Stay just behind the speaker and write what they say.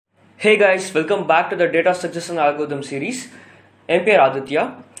Hey guys, welcome back to the data structures and algorithm series. என் பேர் Aditya.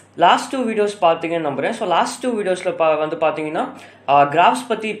 Last 2 videos பார்த்தீங்கன்னு நம்புகிறேன். So last 2 வீடியோஸில் வந்து பார்த்தீங்கன்னா கிராஃப்ஸ்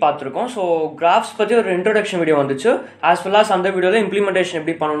பற்றி பார்த்துருக்கோம். ஸோ கிராஃப்ஸ் பற்றி ஒரு இன்ட்ரோடக்ஷன் வீடியோ வந்துச்சு. ஆஸ் வெல் ஆஸ் அந்த வீடியோவில் இம்ப்ளிமெண்டேஷன்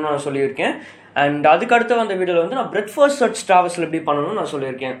எப்படி பண்ணணும்னு நான் சொல்லியிருக்கேன். அண்ட் அதுக்கடுத்து வந்த வீடியோவில் வந்து நான் பிரெட் ஃபர்ஸ்ட் சர்ச் ட்ராவல்ஸில் எப்படி பண்ணணும்னு நான்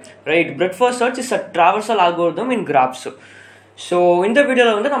சொல்லியிருக்கேன். Right, bread first search is a ட்ராவல்சல் algorithm in graphs. So இந்த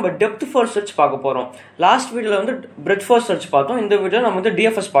வீடியோவில் வந்து நம்ம டெப்த் ஃபர்ஸ்ட் சர்ச் பார்க்க போகிறோம். லாஸ்ட் வீடியோவில் வந்து பிரெட் ஃபர்ஸ்ட் சர்ச் பார்த்தோம். இந்த வீடியோவில் நம்ம வந்து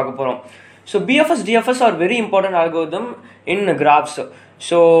டிஎஃப்எஸ் பார்க்க போகிறோம். So PFS TFS are very important algorithm in graphs.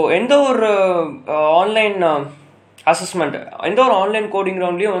 So எந்த ஒரு ஆன்லைன் அசஸ்மெண்ட், எந்த ஒரு ஆன்லைன் கோடிங்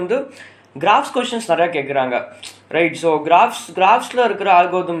ரவுண்ட்லேயும் வந்து கிராஃப்ஸ் கொஸ்டின்ஸ் நிறையா கேட்குறாங்க. ரைட், ஸோ கிராஃப்ஸில் இருக்கிற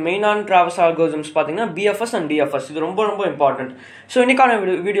algorithm, மெயினான ட்ராவல்ஸ் algorithms பார்த்தீங்கன்னா பிஎஃப்எஸ் அண்ட் டிஎஃப்எஸ். இது ரொம்ப ரொம்ப இம்பார்ட்டன்ட். ஸோ இன்னைக்கான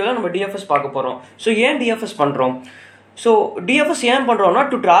வீடியோவில் நம்ம டிஎஃப்எஸ் பார்க்க போகிறோம். ஸோ ஏன் டிஎஃப்எஸ் பண்ணுறோம்? ஸோ டிஎஃப்எஸ் ஏன் பண்ணுறோம்னா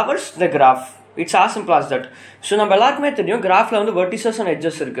to travels the graph. It's as simple as that. So நம்ம எல்லாருக்குமே தெரியும் கிராஃபில் வந்து வெர்டிசஸ் அண்ட்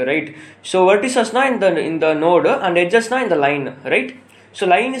எட்ஜஸ் இருக்குது. ரைட், ஸோ வெர்டிசஸ்னா இந்த நோடு அண்ட் எட்ஜஸ்னா இந்த line. Right, so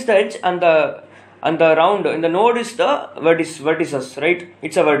line is the edge and the round, இந்த node is the vertices. Right,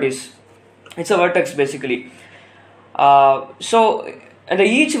 it's a vertex, it's a vertex basically. So அந்த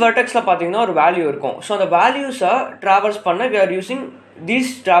each vertexல பார்த்தீங்கன்னா ஒரு value இருக்கும். So அந்த வேல்யூஸை ட்ராவல்ஸ் பண்ண we are using these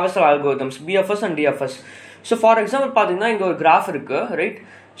traversal algorithms, BFS and DFS. So for example பார்த்தீங்கன்னா இங்கே ஒரு கிராஃப் இருக்குது. ரைட்,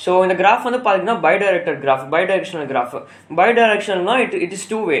 ஸோ இந்த கிராஃப் வந்து பார்த்தீங்கன்னா பைடைரக்டட் graph, bidirectional graph. பைடைரக்ஷனல்னா it is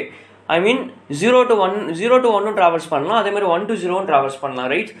 2 way. I mean 0 to 1 travels பண்ணலாம், அதே மாதிரி 1 to 0 ட்ராவல்ஸ் பண்ணலாம்.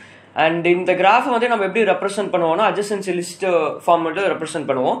 ரைட், அண்ட் இந்த கிராஃபை வந்து நம்ம எப்படி ரெப்ரசென்ட் பண்ணுவோம்னா அட்ஜசன்சி லிஸ்ட் ஃபார்மேட்டில் ரெப்ரசென்ட்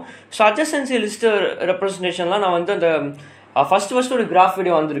பண்ணுவோம். ஸோ அட்ஜசன்சி லிஸ்ட் ரெப்ரசன்டேஷன்லாம் நான் வந்து அந்த ஃபர்ஸ்ட் ஒரு கிராஃப்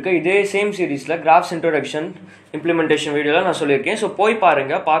வீடியோ வந்திருக்கு இதே சேம் சீரீஸில், கிராஃப்ஸ் இன்ட்ரோடக்ஷன் இம்ப்ளிமெண்டேஷன் வீடியோவில் நான் சொல்லியிருக்கேன். ஸோ போய்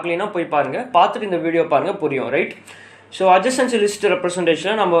பாருங்கள், பார்க்கலனா போய் பாருங்கள், பார்த்துட்டு இந்த வீடியோ பாருங்கள், புரியும். ரைட், ஸோ அட்ஜசன்சி லிஸ்ட்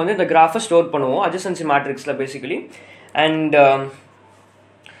ரெப்ரசன்டேஷனில் நம்ம வந்து இந்த கிராஃபை ஸ்டோர் பண்ணுவோம் அட்ஜசன்சி மேட்ரிக்ஸில் பேசிக்கலி. அண்ட்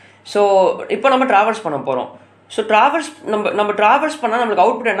ஸோ இப்போ நம்ம ட்ராவல்ஸ் பண்ண போகிறோம். ஸோ நம்ம ட்ராவல்ஸ் பண்ணால் நம்மளுக்கு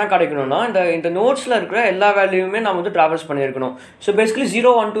அவுட்புட் என்ன கிடைக்கணும்னா இந்த நோட்ஸில் இருக்கிற எல்லா வேல்யூமே நம்ம வந்து ட்ராவல்ஸ் பண்ணியிருக்கணும். ஸோ பேசிக்கலி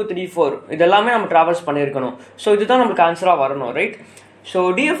 0 1 2 3 4 இது எல்லாமே நம்ம ட்ராவல்ஸ் பண்ணியிருக்கணும். ஸோ இதுதான் நம்மளுக்கு ஆன்சராக வரணும். ரைட், ஸோ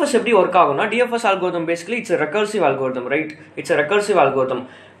டிஎஃப்எஸ் எப்படி ஒர்க் ஆகும்னா TFS algorithm basically it's recursive algorithm. Right, it's recursive algorithm.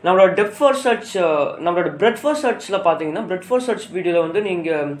 நம்மளோட டெப்த் ஃபர்ஸ்ட் சர்ச், நம்மளோட பிரெட் ஃபர்ஸ்ட் சர்ச்சில் பார்த்தீங்கன்னா பிரெட் ஃபர்ஸ்ட் சர்ச் வீடியோவில் வந்து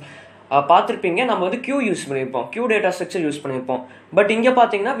நீங்கள் பார்த்துருப்பீங்க, நம்ம வந்து கியூ யூஸ் பண்ணியிருப்போம், கியூ டேட்டா ஸ்ட்ரக்சர் யூஸ் பண்ணியிருப்போம். பட் இங்கே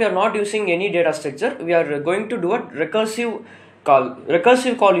பார்த்தீங்கன்னா we are not using any data structure, we are going to do a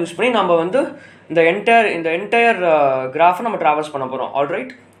recursive call use பண்ணி நம்ம வந்து இந்த என்டையர் கிராஃபை நம்ம ட்ராவல்ஸ் பண்ண போகிறோம்.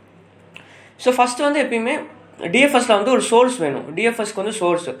 ஆல்ரைட், ஸோ ஃபஸ்ட்டு வந்து எப்பயுமே டிஎஃப்எஸில் வந்து ஒரு சோர்ஸ் வேணும். டிஎஃப்எஸ்க்கு வந்து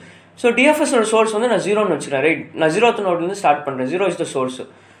சோர்ஸ். ஸோ டிஎஃப்எஸோட சோர்ஸ் வந்து நான் 0ன்னு வச்சுக்கிறேன். ரைட், நான் 0th நோட்லேருந்து ஸ்டார்ட் பண்ணுறேன். 0 இஸ் த சோர்ஸ்.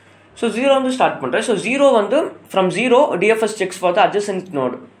 ஸோ 0 வந்து ஸ்டார்ட் பண்ணுறேன். ஸோ 0 வந்து from 0 TFS sex for the adjacent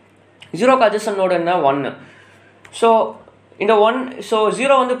node. 0க்கு adjacent node என்ன 1. ஸோ இந்த 1, ஸோ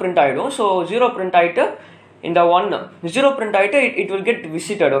 0 வந்து பிரிண்ட் ஆகிடும். ஸோ 0 பிரிண்ட் ஆகிட்டு இந்த 0 பிரிண்ட் ஆகிட்டு it will get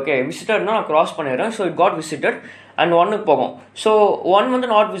visited. Okay, விசிட்டட்னா நான் க்ராஸ் பண்ணிடுறேன். So it got visited and 1க்கு போகும். ஸோ 1 வந்து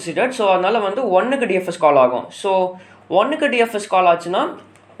நாட் விசிட்டட். ஸோ அதனால் வந்து 1க்கு டிஎஃப்எஸ் கால் ஆகும். ஸோ 1க்கு டிஎஃப்எஸ் கால் ஆச்சுன்னா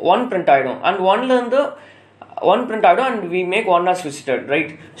 1 பிரிண்ட் ஆகிடும். அண்ட் 1லேருந்து 1 பிரிண்ட் ஆகிடும் and we make 1 as visited.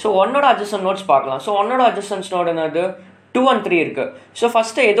 Right, so 1ஓட adjacent nodes பார்க்கலாம். ஸோ 1ஓட adjacent node என்னது 2 and 3 இருக்குது. ஸோ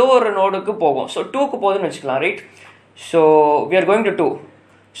ஃபஸ்ட்டு ஏதோ ஒரு நோடுக்கு போகும். ஸோ 2க்கு போகுதுன்னு வச்சுக்கலாம். Right, so we are going to 2.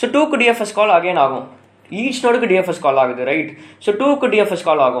 So 2க்கு டிஎஃப்எஸ் கால் அகைன் ஆகும். ஈச் நோடுக்கு டிஎஃப்எஸ் கால் ஆகுது. ரைட், ஸோ 2க்கு டிஎஃப்எஸ்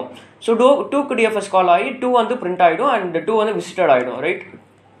கால் ஆகும். ஸோ 2க்கு டிஎஃப்எஸ் கால் ஆகி 2 வந்து பிரிண்ட் ஆகிடும் அண்ட் 2 வந்து விசிட்டட் ஆகிடும். ரைட்,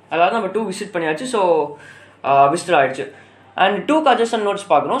 அதாவது நம்ம 2 விசிட் பண்ணியாச்சு. ஸோ விசிட்டட் ஆகிடுச்சு. அண்ட் 2க்கு adjacent nodes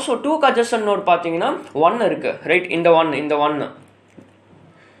பார்க்குறோம். ஸோ 2க்கு adjacent node பார்த்தீங்கன்னா 1 இருக்குது. ரைட், இந்த 1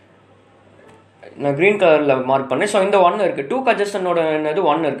 நான் க்ரீன் கலரில் மார்க் பண்ணேன். ஸோ இந்த 1 இருக்குது. 2க்கு adjacent node என்னது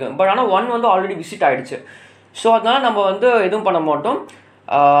 1 இருக்குது. பட் ஆனால் 1 வந்து ஆல்ரெடி விசிட் ஆகிடுச்சு. ஸோ அதனால் நம்ம வந்து எதுவும் பண்ண மாட்டோம்.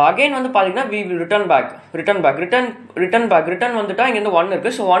 அகெயின் வந்து பார்த்தீங்கன்னா we will return back return வந்துட்டா இங்கேருந்து 1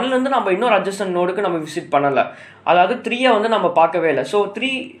 இருக்குது. ஸோ 1லேருந்து நம்ம இன்னொரு adjacent நோடுக்கு நம்ம விசிட் பண்ணலை. அதாவது 3 வந்து நம்ம பார்க்கவே இல்லை. ஸோ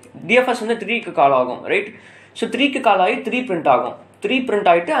 3 டிஎஃப்எஸ் வந்து 3க்கு கால் ஆகும். ரைட், ஸோ 3க்கு கால் ஆகி 3 பிரிண்ட் ஆகும். 3 பிரிண்ட்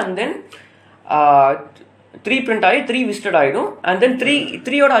ஆகிட்டு அண்ட் தென் 3 பிரிண்ட் ஆகி 3 விசிட்டட் ஆகிடும். அண்ட் தென்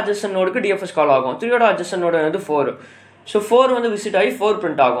 3ஓட adjacent நோடுக்கு டிஎஃப்எஸ் கால் ஆகும். 3ஓட adjacent நோடு வந்து 4. ஸோ 4 வந்து விசிட் ஆகி 4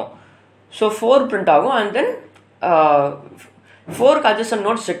 பிரிண்ட் ஆகும். ஸோ 4 பிரிண்ட் ஆகும் and then 4க்கு adjacent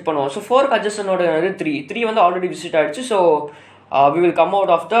notes check பண்ணுவோம். ஸோ 4க்கு adjacent நோடு வந்து 3 வந்து ஆல்ரெடி விசிட் ஆகிடுச்சு. So we will come out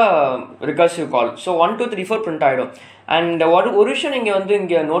of the recursive call. So 1 2 3 4 print ஆகிடும். அண்ட் ஒரு விஷயம் நீங்கள் வந்து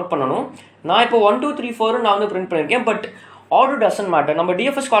இங்கே நோட் பண்ணணும். நான் இப்போ 1 2 3 4 நான் வந்து பிரிண்ட் பண்ணியிருக்கேன். But order doesn't matter. நம்ம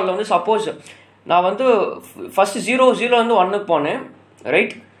டிஎஃப்எஸ் காலில் வந்து சப்போஸ் நான் வந்து ஃபஸ்ட்டு 0 வந்து 1க்கு போனேன்.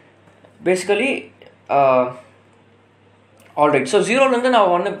 Right, basically alright. ஸோ 0லேருந்து நான்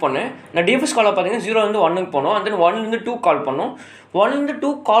 1க்கு போனேன். நான் டிஎஃப்எஸ் காலை பார்த்தீங்கன்னா 0லேருந்து 1க்கு போனோம். அண்ட் தென் 1லேருந்து 2 கால் பண்ணோம். 1லேருந்து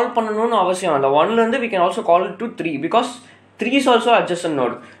 2 கால் பண்ணணும்னு அவசியம் இல்லை. 1லேருந்து we can also call it to 3 because 3 is also adjacent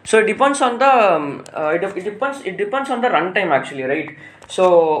node. So it depends on the it depends on the runtime actually, right? So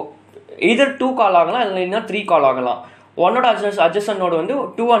either 2 கால் ஆகலாம் இல்லைன்னா 3 கால் ஆகலாம். 1ஓட adjacent node வந்து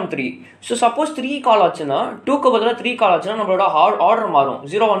 2 and 3. ஸோ சப்போஸ் 3 கால் ஆச்சுன்னா 2க்கு பதிலாக 3 கால் ஆச்சுன்னா நம்மளோட ஆர்டர் மாறும்.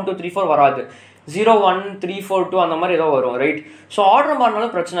 0 1 2 3 4 வராது. 0 1 3 4 2 அந்த மாதிரி ஏதோ வரும், ரைட்? ஸோ ஆர்டர்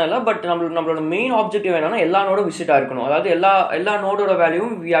மாறினாலும் பிரச்சனை இல்லை. பட் நம்மளோட மெயின் ஆப்ஜெக்டிவ் என்னன்னா எல்லா நோடும் விசிட்டாக இருக்கணும். அதாவது எல்லா நோடோட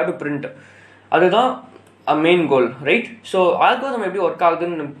வேல்யூவும் வி ஹேவ் டு பிரிண்ட். அதுதான் மெயின் கோல், ரைட்? ஸோ ஆல்கோரிதம் எப்படி ஒர்க்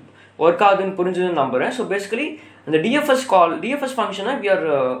ஆகுதுன்னு புரிஞ்சுதுன்னு நம்புறேன். ஸோ பேசிக்கலி இந்த டிஎஃப்எஸ் ஃபங்க்ஷனை we are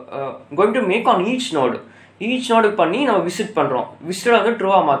going to make on each நோடுக்கு பண்ணி நம்ம விசிட் பண்ணுறோம். விசிட்டை வந்து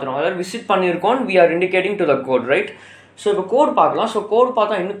ட்ரூவாக மாற்றுறோம். அதாவது விசிட் பண்ணியிருக்கோம், we are indicating to the code, right? So இப்போ கோட் பார்க்கலாம். ஸோ கோட்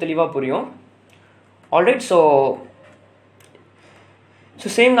பார்த்தா இன்னும் தெளிவாக புரியும். ஆல்ரைட். ஸோ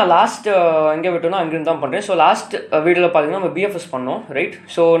சேம் நான் லாஸ்ட் எங்கே விட்டோம்னா அங்கிருந்து தான் பண்ணுறேன். ஸோ லாஸ்ட் வீடியோவில் பார்த்தீங்கன்னா நம்ம பிஎஃப்எஸ் பண்ணோம், ரைட்?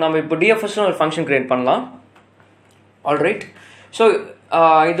 ஸோ நம்ம இப்போ டிஎஃப்எஸ்னு ஒரு ஃபங்க்ஷன் கிரியேட் பண்ணலாம். ஆல்ரைட். ஸோ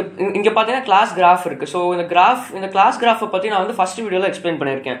இது இங்கே பார்த்தீங்கன்னா கிளாஸ் கிராஃப் இருக்குது. ஸோ இந்த கிளாஸ் கிராஃபை பற்றி நான் வந்து ஃபஸ்ட் வீடியோவில் எக்ஸ்பிளைன்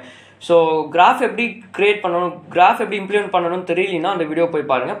பண்ணியிருக்கேன். ஸோ கிராஃப் எப்படி கிரியேட் பண்ணணும், கிராஃப் எப்படி இம்ப்ளிமெண்ட் பண்ணணும்னு தெரியலனா அந்த வீடியோ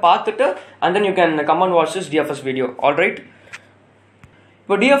போய் பாருங்கள். பார்த்துட்டு and then you can come and watch this TFS video. Alright.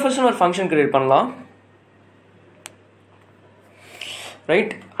 இப்போ டிஎஃப்எஸ்னு ஒரு ஃபங்க்ஷன் கிரியேட் பண்ணலாம்,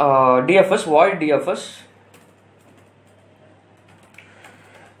 right? DFS void DFS.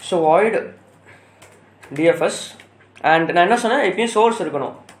 So void DFS and நான் என்ன சொன்னேன், எப்பயும் சோர்ஸ்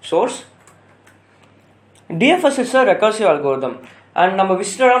இருக்கணும். Source DFS is a recursive algorithm. And நம்ம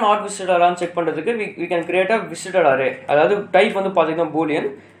விசிட்டடா நாட் விசிட்டடான்னு செக் பண்ணுறதுக்கு we can create a visited array. அதாவது டைப் வந்து பார்த்தீங்கன்னா boolean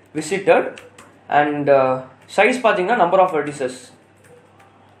visited அண்ட் சைஸ் பார்த்தீங்கன்னா number of vertices.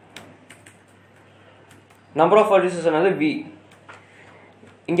 Number of vertices என்னது v.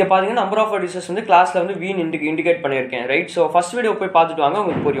 இங்கே பார்த்தீங்கன்னா நம்பர் ஆஃப் வெர்டிசஸ் வந்து கிளாஸில் வந்து வின்னு இண்டிகேட் பண்ணியிருக்கேன், ரைட்? ஸோ ஃபஸ்ட் வீடியோ போய் பார்த்துட்டு வாங்க,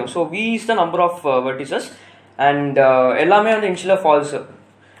 உங்களுக்கு புரியும். So we is the number of vertices and எல்லாமே வந்து இனிஷியலாக ஃபால்ஸு,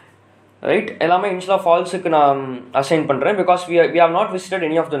 ரைட்? எல்லாமே இனிஷியலாக ஃபால்ஸுக்கு நான் அசைன் பண்ணுறேன் because we have not visited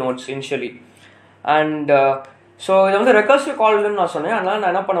any of the notes initially. And so இதை வந்து ரெக்கர்சிவ் கால்னு நான் சொன்னேன். அதனால்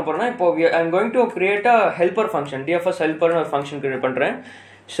நான் என்ன பண்ண போகிறேன்னா இப்போ I am going to create a helper function. TFS ஹெல்ப்பர்னு ஒரு ஃபங்க்ஷன் கிரியேட் பண்ணுறேன்.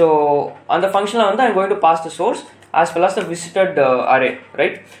 ஸோ அந்த ஃபங்க்ஷனில் வந்து I am going to pass the source as well as the visited array,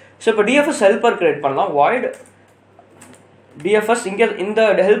 right? So இப்போ DFS helper create பண்ணலாம். void DFS இங்கே இந்த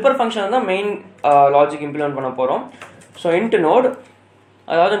helper function தான் மெயின் லாஜிக் இம்ப்ளிமெண்ட் பண்ண போகிறோம். ஸோ int node,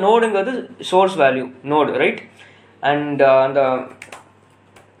 அதாவது நோடுங்கிறது source value node, right? And அந்த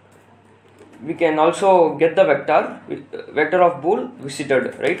we can also get the vector of bool visited,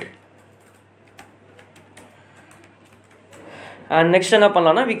 right? And next என்ன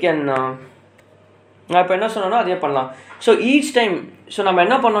பண்ணலாம்னா we can நான் இப்போ என்ன சொன்னேன்னா அதே பண்ணலாம். ஸோ ஈச் டைம், ஸோ நம்ம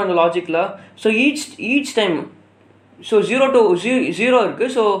என்ன பண்ணோம் இந்த லாஜிக்கில், so each time, so 0 to 0 இருக்குது.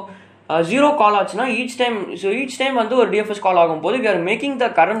 ஸோ 0 கால் ஆச்சுன்னா ஈச் டைம் வந்து ஒரு டிஎஃப்எஸ் கால் ஆகும்போது we are making the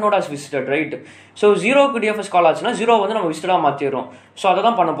current node as visited, right? So 0க்கு டிஎஃப்எஸ் கால் ஆச்சுன்னா 0 வந்து நம்ம விசிட்டடாக மாற்றிடுறோம். ஸோ அதை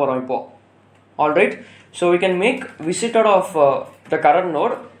தான் பண்ண போகிறோம் இப்போது. Alright. So we can make visited of the current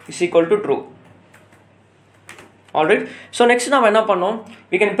node is equal to true. Alright. So next நம்ம என்ன பண்ணோம்,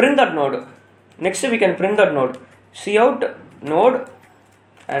 we can print that node. Next we can print that node. cout node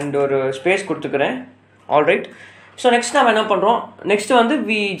and ஒரு space கொடுத்துக்கிறேன். Alright. So next நம்ம என்ன பண்ணுறோம், next வந்து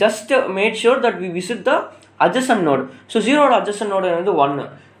we just made sure that we visit the adjacent node. So 0ஓட adjacent node வந்து 1.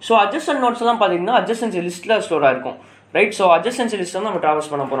 So adjacent nodes எல்லாம் பார்த்தீங்கன்னா adjacency லிஸ்ட்டில் ஸ்டோர் ஆகிருக்கும், ரைட்? ஸோ adjacency லிஸ்ட் வந்து நம்ம ட்ராவல்ஸ்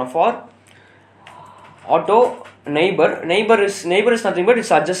பண்ண போகிறோம். For auto neighbor is nothing but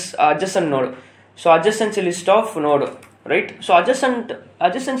it's adjacent node. So adjacency list of node, right? So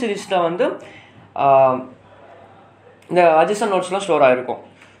adjacency லிஸ்ட்டில் வந்து இந்த adjacent நோட்ஸ்லாம் ஸ்டோர் ஆகிருக்கும்.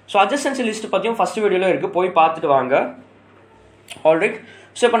 ஸோ adjacency லிஸ்ட் பற்றியும் ஃபஸ்ட் வீடியோவில் இருக்குது, போய் பார்த்துட்டு வாங்க. ஆல்ரைட்.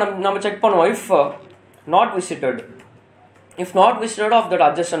 ஸோ இப்போ நம்ம செக் பண்ணுவோம் if not visited of that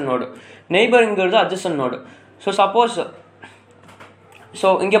adjacent node. நெய்பருங்கிறது adjacent node. So suppose so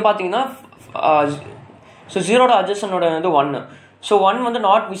இங்கே பார்த்தீங்கன்னா ஸோ 0ஓட adjacent node வந்து 1. ஸோ 1 வந்து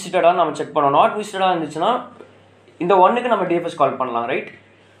நாட் விசிட்டடாக நம்ம செக் பண்ணோம். நாட் விசிட்டடாக இருந்துச்சுன்னா இந்த 1க்கு நம்ம டிஎஃப்எஸ் கால் பண்ணலாம், right?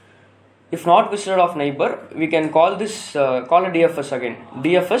 If not visited of neighbor, we can call this call a DFS again.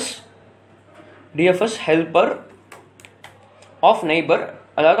 DFS helper of neighbor,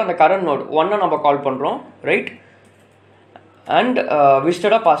 அதாவது அந்த current node 1 நம்ம கால் பண்ணுறோம், ரைட்? அண்ட்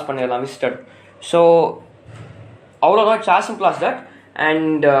விசிட்டடாக பாஸ் பண்ணிடலாம், விசிட்டட். ஸோ அவ்வளோதான், it's as simple as that.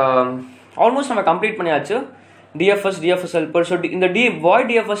 And almost நம்ம complete பண்ணியாச்சு. DFS helper. So இந்த void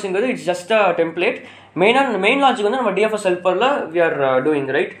DFSங்கிறது it's just a template. Main logic வந்து நம்ம DFS helperல we are doing,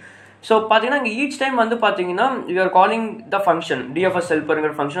 right? So பார்த்தீங்கன்னா இங்கே ஈச் டைம் வந்து பார்த்தீங்கன்னா you are calling the function TFS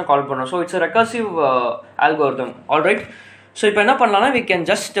ஹெல்ப்பருங்கிற ஃபங்க்ஷனை கால் பண்ணுறோம். So it's recursive algorithm. Alright. So இப்போ என்ன பண்ணலாம்னா we can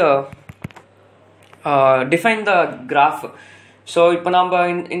just define the graph. So இப்போ நம்ம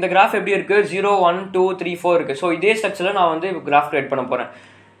இந்த கிராஃப் எப்படி இருக்குது 0 1 2 3 4 இருக்குது. ஸோ இதே ஸ்ட்ரக்சரில் நான் வந்து இப்போ கிராஃப் கிரியேட் பண்ண போகிறேன்.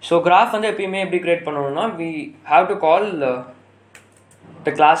 ஸோ கிராஃப் வந்து எப்பயுமே எப்படி கிரியேட் பண்ணணும்னா we have to call the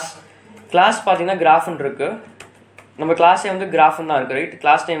class பார்த்தீங்கன்னா கிராஃப்னு இருக்குது. நம்ம கிளாஸே வந்து கிராஃப்னு தான் இருக்குது. ரைட்.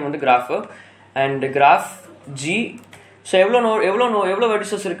 கிளாஸ் டைம் வந்து graph and graph G. So எவ்வளோ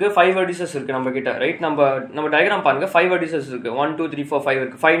வெர்டிசஸ் இருக்குது 5 வெர்டிசஸ் இருக்குது நம்ம கிட்ட. ரைட். நம்ம டயக்ராம் பாருங்கள் 5 வெர்டிசஸ் இருக்குது. 1 2 3 4 5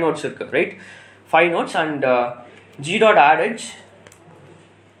 இருக்குது. 5 நோட்ஸ் இருக்குது. Right. 5 notes and g dot add edge.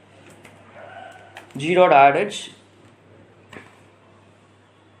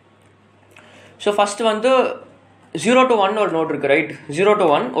 So first வந்து 0 to 1 ஒரு நோட் இருக்குது. ரைட். 0 to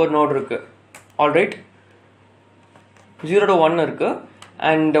 1 ஒரு நோட் இருக்குது. ஆல்ரைட். 0 to 1 இருக்குது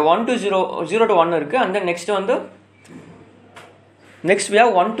அண்ட் 1 to 0 to 1 இருக்குது. அண்ட் தென் நெக்ஸ்ட் வந்து we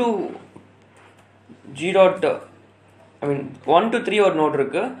have 1 to g dot 1 to 3 ஒரு நோட்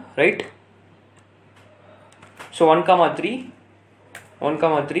இருக்குது. ரைட். ஸோ 1,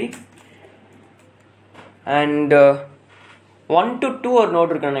 3 அண்ட் 1 to 2 ஒரு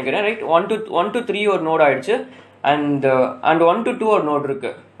நோட் இருக்குன்னு நினைக்கிறேன். ரைட். 1 to 3 ஒரு நோட் ஆயிடுச்சு அண்ட் 1 to 2 ஒரு நோட்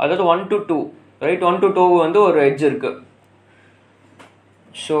இருக்குது. அதாவது 1 to 2. ரைட். 1 to 2 வந்து ஒரு எட்ஜ் இருக்குது.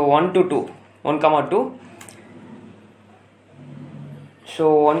 So 1 to 2 1, 2. So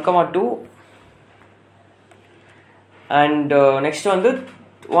 1, 2 and next வந்து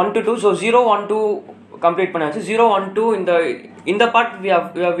 1 to 2. ஸோ 0 1 2 கம்ப்ளீட் பண்ணியாச்சு. 0 1 2 இந்த part we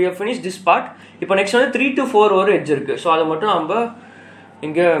have finished this part. இப்போ நெக்ஸ்ட் வந்து 3 to 4 ஒரு எட்ஜ் இருக்குது. ஸோ அதை மட்டும் நம்ம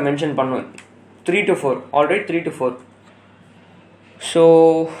இங்கே மென்ஷன் பண்ணுவோம். 3 to 4. ஆல்ரைட். 3 to 4. ஸோ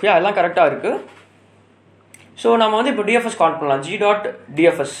எல்லாம் கரெக்டாக இருக்குது. ஸோ நம்ம வந்து இப்போ டிஎஃப்எஸ் கால் பண்ணலாம். g dot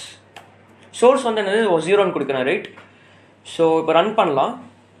TFS. சோர்ஸ் வந்து என்னது 0ன்னு கொடுக்கணும். ரைட். ஸோ இப்போ ரன் பண்ணலாம்.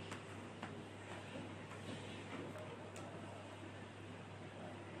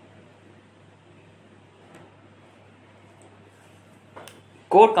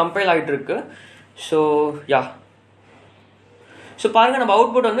 கோட் கம்பைல் ஆகிட்டு இருக்கு. ஸோ ஸோ பாருங்கள் நம்ம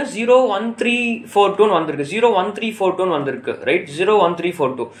அவுட்புட் வந்து 0 1 3 4 2 வந்திருக்கு. 0 1 3 4 2 வந்திருக்கு. ரைட். 0 1 3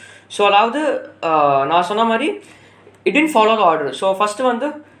 4 2. ஸோ அதாவது நான் சொன்ன மாதிரி it didn't follow the order. So first வந்து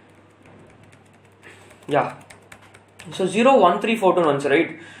ஸோ 0 1 3 4 2 வந்துச்சு.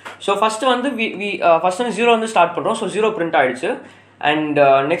 ரைட். ஸோ ஃபஸ்ட்டு வந்து ஃபஸ்ட் வந்து 0 வந்து ஸ்டார்ட் பண்ணுறோம். ஸோ 0 பிரிண்ட் ஆகிடுச்சு அண்ட்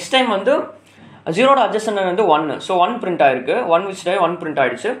நெக்ஸ்ட் டைம் வந்து 0 அட்ஜஸ்ட் வந்து 1. ஸோ 1 பிரிண்ட் ஆயிருக்கு. 1 விச் ஆகி 1 பிரிண்ட்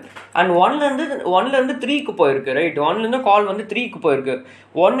ஆயிடுச்சு அண்ட் 1லேருந்து 3க்கு போயிருக்கு. ரைட். 1லேருந்து கால் வந்து 3க்கு போயிருக்கு.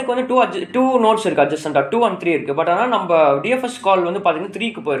 1க்கு வந்து 2 நோட்ஸ் இருக்குது அட்ஜஸ்டண்டாக 2 and 3 இருக்குது. பட் ஆனால் நம்ம டிஎஃப்எஸ் கால் வந்து பார்த்தீங்கன்னா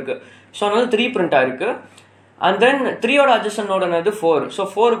 3க்கு போயிருக்கு. ஸோ அதனால 3 பிரிண்ட் ஆயிருக்கு அண்ட் தென் 3யோட அட்ஜஸ்ட் நோட் என்னது 4. ஸோ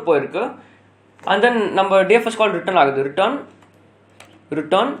 4க்கு போயிருக்கு அண்ட் தென் நம்ம டிஎஃப்எஸ் கால் ரிட்டர்ன் ஆகுது.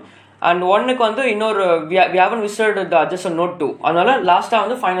 ரிட்டர்ன் அண்ட் 1க்கு வந்து இன்னொரு we haven't visited the adjacent node 2. அதனால லாஸ்ட்டாக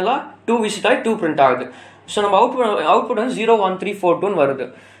வந்து ஃபைனலாக 2 விசிட் ஆகி 2 பிரிண்ட் ஆகுது. ஸோ நம்ம அவுட்புட் வந்து 0 1 3 4 2 வருது.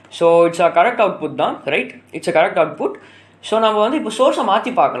 So it's a correct output தான். Right. It's a correct output. So நம்ம வந்து இப்போ சோர்ஸை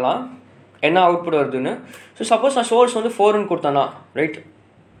மாற்றி பார்க்கலாம் என்ன அவுட்புட் வருதுன்னு. ஸோ சப்போஸ் நான் சோர்ஸ் வந்து 4ன்னு கொடுத்தேன்னா ரைட்.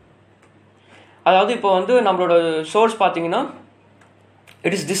 அதாவது இப்போ வந்து நம்மளோட சோர்ஸ் பார்த்தீங்கன்னா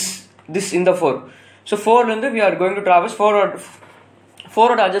இட் இஸ் திஸ் இந்த 4. So 4லேருந்து we are going to traverse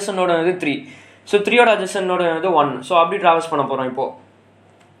 4ஓட adjust node வந்து 3. ஸோ 3ஓட அட்ஜஸ்ட் நோடு வந்து 1. ஸோ அப்படி ட்ராவல்ஸ் பண்ண போகிறோம் இப்போது.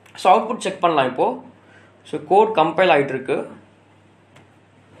 ஸோ அவுட்புட் செக் பண்ணலாம் இப்போது. ஸோ கோட் கம்பைல் ஆகிட்டு இருக்கு.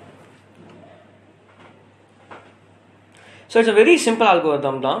 So it's a very simple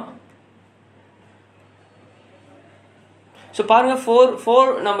algorithm தான். ஸோ பாருங்கள் 4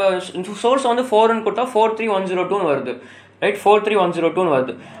 நம்ம சோர்ஸ் வந்து 4ன்னு கொடுத்தா 43102 வருது. ரைட். 43102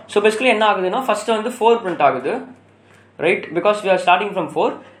 வருது. ஸோ பேசிக்கலி என்ன ஆகுதுன்னா ஃபஸ்ட்டு வந்து 4 பிரிண்ட் ஆகுது. Right. Because we are starting from 4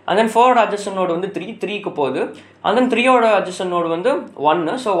 and then 4ஓட adjust node வந்து 3க்கு போகுது and then 3ஓட அட்ஜஸ்ட் நோடு வந்து 1.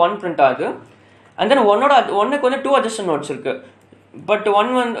 ஸோ 1 பிரிண்ட் ஆகுது and then 1க்கு வந்து 2 அட்ஜஸ்ட் நோட்ஸ் இருக்குது. பட்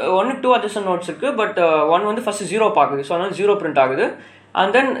 1க்கு 2 அட்ஜஸ்ட் நோட்ஸ் இருக்குது. பட் 1 வந்து ஃபஸ்ட்டு 0 பார்க்குது. ஸோ அதனால 0 பிரிண்ட் ஆகுது and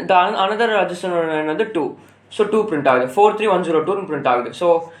then the another adjacent node வந்து 2. ஸோ 2 பிரிண்ட் ஆகுது. 43102 பிரிண்ட் ஆகுது. So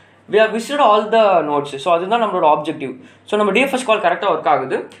we have visited all the nodes. So அதுதான் நம்மளோட ஆப்ஜெக்டிவ். ஸோ நம்ம டிஎஃப்எஸ் கால் கரெக்டாக ஒர்க்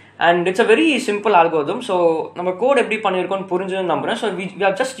ஆகுது and it's a very simple algorithm. So நம்ம கோட் எப்படி பண்ணியிருக்கோம்னு புரிஞ்சுன்னு நம்புறேன். So we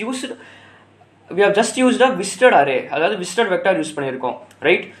have just used a visited array. அதாவது visited vector யூஸ் பண்ணியிருக்கோம்.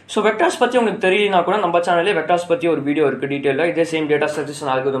 ரைட். ஸோ வெக்டார்ஸ் பற்றி உங்களுக்கு தெரியலனா கூட நம்ம சேனல்லே வெக்டார்ஸ் பற்றி ஒரு வீடியோ இருக்குது டீட்டெயிலாக. இதே same data structures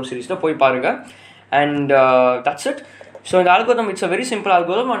and algorithm சீரிஸில் போய் பாருங்கள் அண்ட் தட்ஸ் இட். ஸோ இந்த algorithm it's a very simple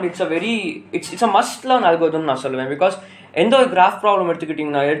algorithm and it's a must learn algorithm நான் சொல்லுவேன். பிகாஸ் எந்த ஒரு கிராஃப் ப்ராப்ளம்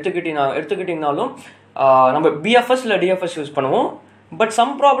எடுத்துக்கிட்டிங்கனாலும் நம்ம பிஎஃப்எஸ் இல்லை டிஎஃப்எஸ் யூஸ் பண்ணுவோம். பட்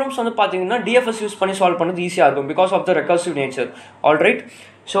சம் ப்ராப்ளம்ஸ் வந்து பார்த்தீங்கன்னா டிஎஃப்எஸ் யூஸ் பண்ணி சால்வ் பண்ணது ஈஸியாக இருக்கும் because of the recursive nature. Alright,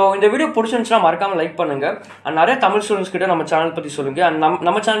 so இந்த வீடியோ பிடிச்சிருந்துச்சுன்னா மறக்காமல் லைக் பண்ணுங்கள். அண்ட் நிறைய தமிழ் ஸ்டூடெண்ட்ஸ் கிட்ட நம்ம சேனல் பற்றி சொல்லுங்கள். அண்ட்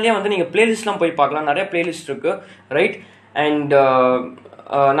நம்ம சேனல்லேயே வந்து நீங்கள் பிளேலிஸ்ட்லாம் போய் பார்க்கலாம், நிறைய பிளேலிஸ்ட் இருக்குது. ரைட், அண்ட்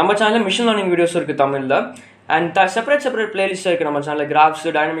நம்ம சேனலில் மிஷின் லேர்னிங் வீடியோஸ் இருக்குது தமிழில். அண்ட் செப்பரேட் பிளேலிஸ்ட் இருக்குது நம்ம சேனலில். Graphs,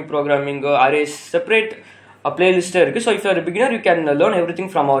 dynamic programming, arrays, separate பிளேலிஸ்ட்டே இருக்குது. So if you are a beginner, you can learn everything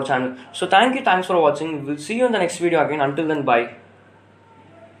from our channel. So thanks for watching. We'll see you in the next video again. Until then, bye.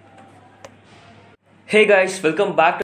 Hey guys, welcome back to